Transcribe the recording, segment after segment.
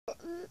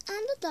I'm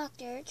the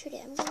doctor.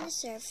 Today I'm going to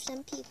serve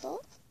some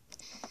people.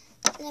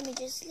 Let me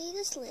just leave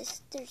this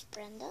list. There's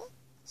Brenda,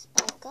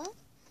 Spica,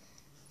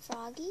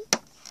 Froggy,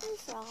 and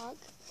Frog,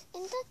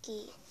 and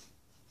Ducky.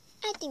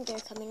 I think they're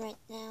coming right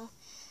now.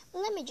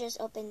 Let me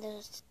just open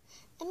this.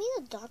 I mean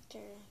the doctor.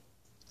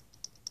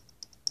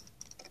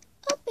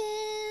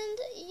 Opened!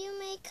 You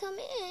may come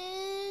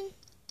in.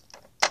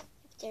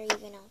 If they're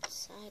even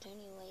outside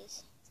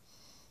anyways.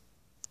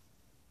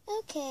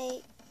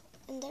 Okay,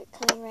 and they're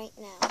coming right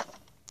now.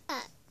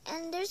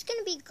 And there's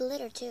gonna be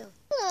glitter too.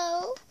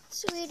 Hello,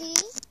 sweetie.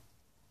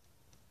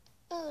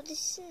 Oh,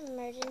 this is an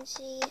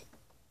emergency.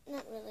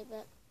 Not really,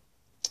 but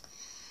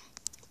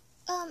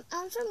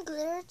I'm from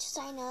Glitter to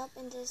sign up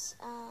in this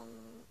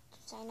to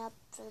sign up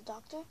for the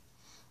doctor.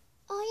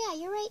 Oh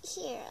yeah, you're right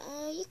here.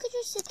 You could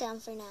just sit down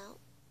for now.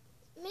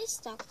 Miss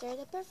Doctor,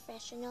 the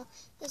professional,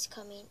 is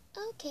coming.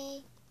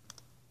 Okay.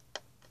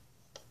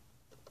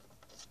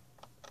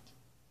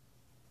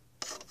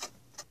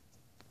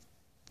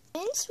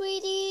 And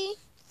sweetie.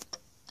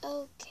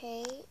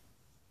 Okay.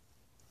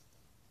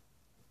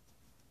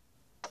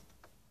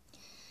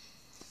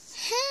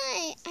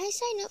 Hi, I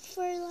signed up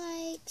for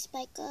like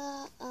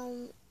Spica,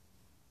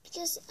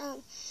 because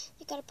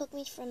you gotta put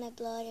me for my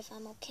blood if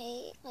I'm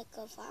okay, like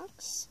a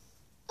fox.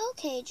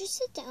 Okay, just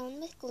sit down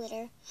with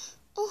Glitter.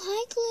 Oh,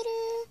 hi,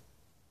 Glitter.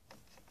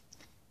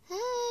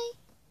 Hi.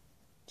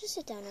 Just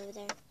sit down over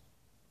there.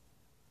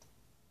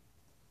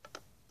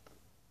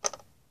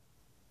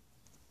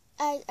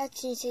 I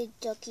actually said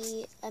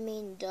ducky, I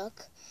mean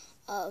duck.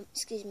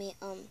 Excuse me,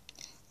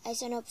 I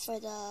signed up for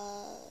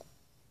the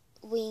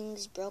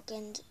wings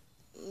broken,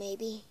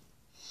 maybe.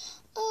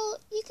 Oh,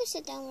 you can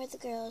sit down with the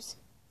girls.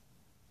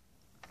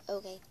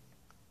 Okay.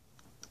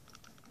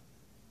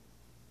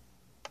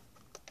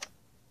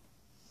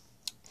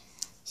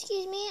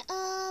 Excuse me,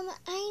 I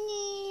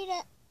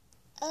need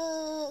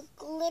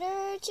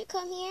Glitter to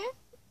come here.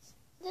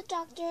 The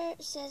doctor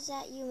says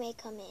that you may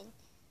come in.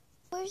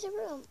 Where's the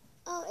room?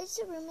 Oh, it's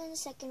the room in the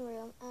second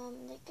room.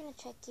 They're gonna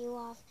check you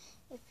off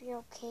if you're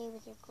okay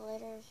with your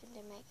glitters and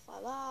they might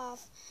fall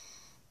off.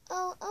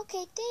 Oh,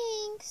 okay,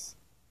 thanks.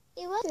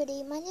 You're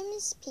welcome. My name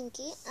is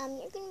Pinky.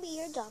 You're gonna be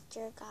your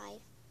doctor guide.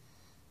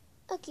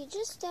 Okay,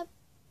 just step.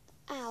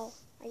 Ow.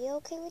 Are you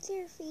okay with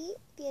your feet?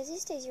 Because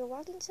these days you're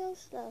walking so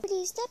slow.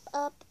 Please step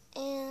up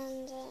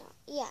and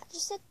yeah,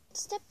 just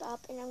step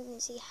up and I'm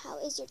gonna see how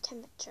is your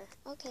temperature.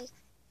 Okay.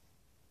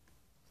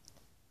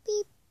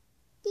 Beep,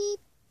 beep,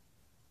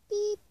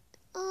 beep.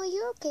 Oh,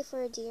 you're okay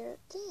for a deer.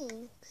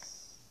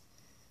 Thanks.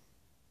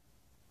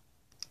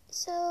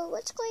 So,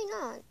 what's going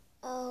on?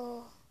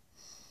 Oh,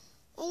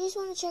 I just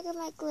want to check if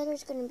my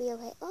glitter's going to be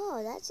okay.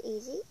 Oh, that's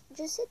easy.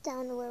 Just sit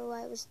down where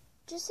I was.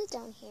 Just sit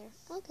down here.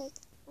 Okay.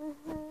 Okay,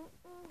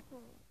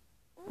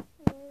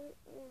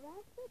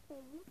 that's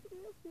okay. You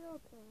feel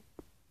okay.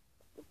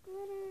 The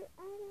glitter,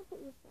 I'm going to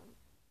put you some.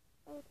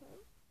 Okay.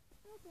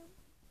 Okay.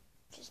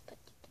 Just put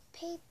the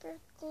paper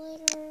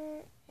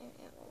glitter and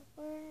it will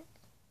work.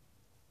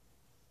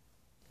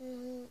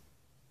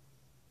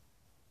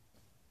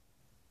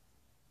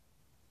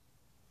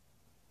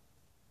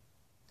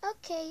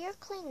 Okay, you're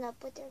cleaned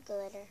up with your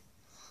glitter.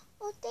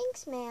 Oh,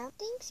 thanks, ma'am.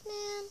 Thanks,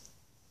 ma'am.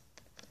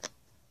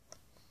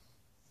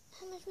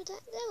 How much would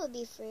that? That would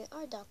be free.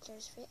 Our doctor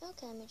is free.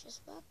 Okay, let me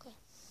just walk away.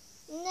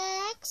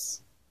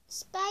 Next,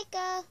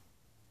 Spica.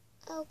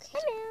 Okay.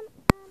 Hi, ma'am.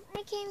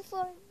 I came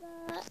for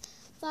the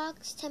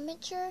fox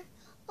temperature.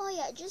 Oh,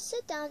 yeah, just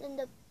sit down in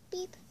the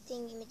beep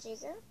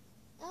thingy-majigger.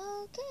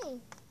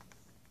 Okay.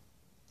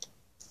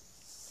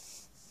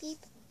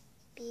 Beep,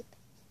 beep.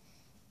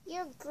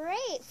 You're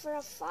great for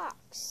a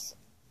fox.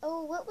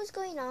 Oh, what was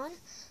going on?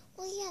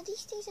 Well, yeah,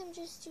 these days I'm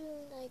just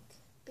doing like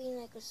being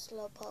like a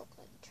slowpoke,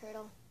 like a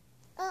turtle.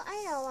 Oh,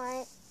 I know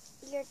what.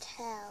 Your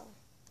tail.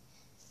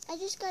 I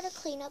just gotta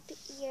clean up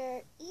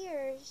your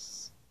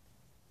ears.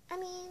 I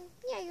mean,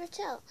 yeah, your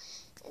tail.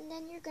 And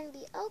then you're gonna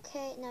be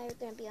okay. Now you're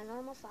gonna be a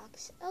normal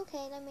fox.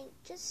 Okay, let me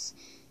just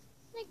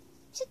like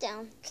sit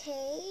down.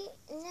 Okay,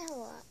 now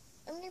what?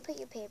 I'm gonna put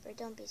your paper.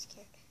 Don't be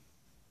scared.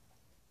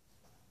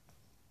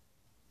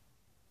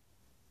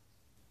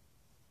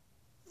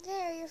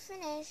 There, you're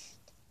finished.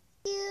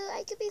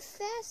 I could be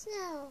fast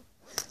now.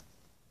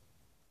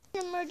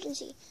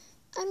 Emergency.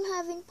 I'm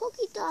having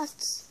polka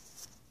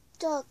dots.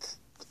 Duck.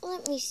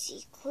 Let me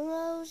see.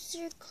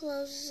 Closer,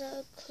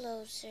 closer,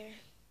 closer.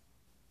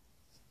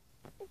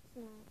 It's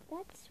not.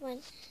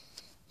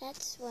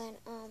 That's when,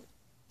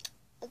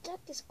 a duck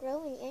is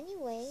growing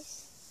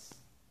anyways.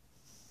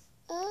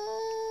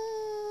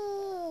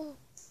 Oh.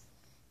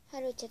 How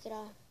do we take it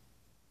off?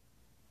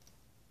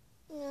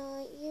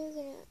 No,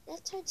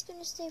 that's how it's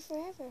gonna stay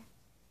forever.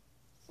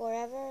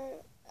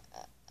 Forever?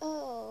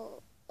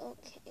 Oh,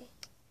 okay.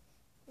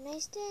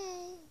 Nice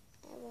day.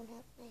 I won't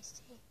have a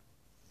nice day.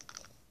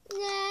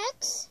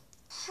 Next.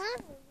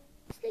 Huh?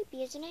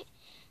 Sleepy, isn't it?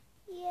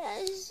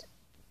 Yes.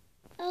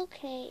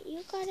 Okay,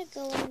 you gotta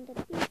go on the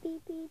beep,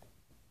 beep, beep.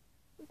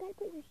 You gotta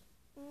put your...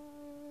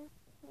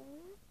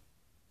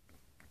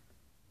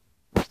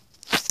 Okay.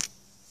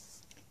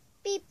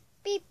 Beep,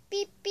 beep,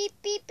 beep,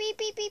 beep, beep, beep,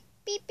 beep.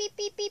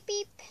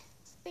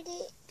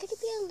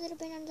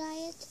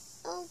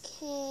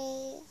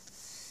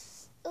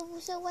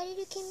 why did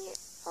you come here?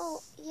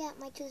 Oh, yeah,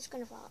 my tooth's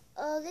gonna fall.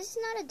 Oh, this is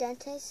not a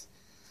dentist.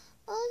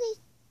 Oh,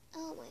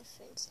 my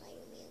friend's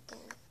lighting me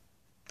again.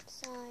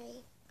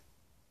 Sorry.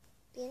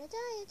 Be on a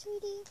diet,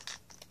 sweetie.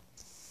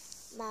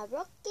 My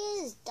rook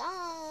is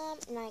done.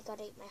 And I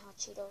gotta eat my hot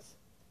Cheetos.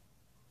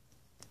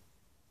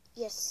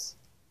 Yes.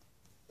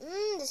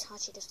 This hot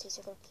Cheetos tastes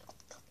so good.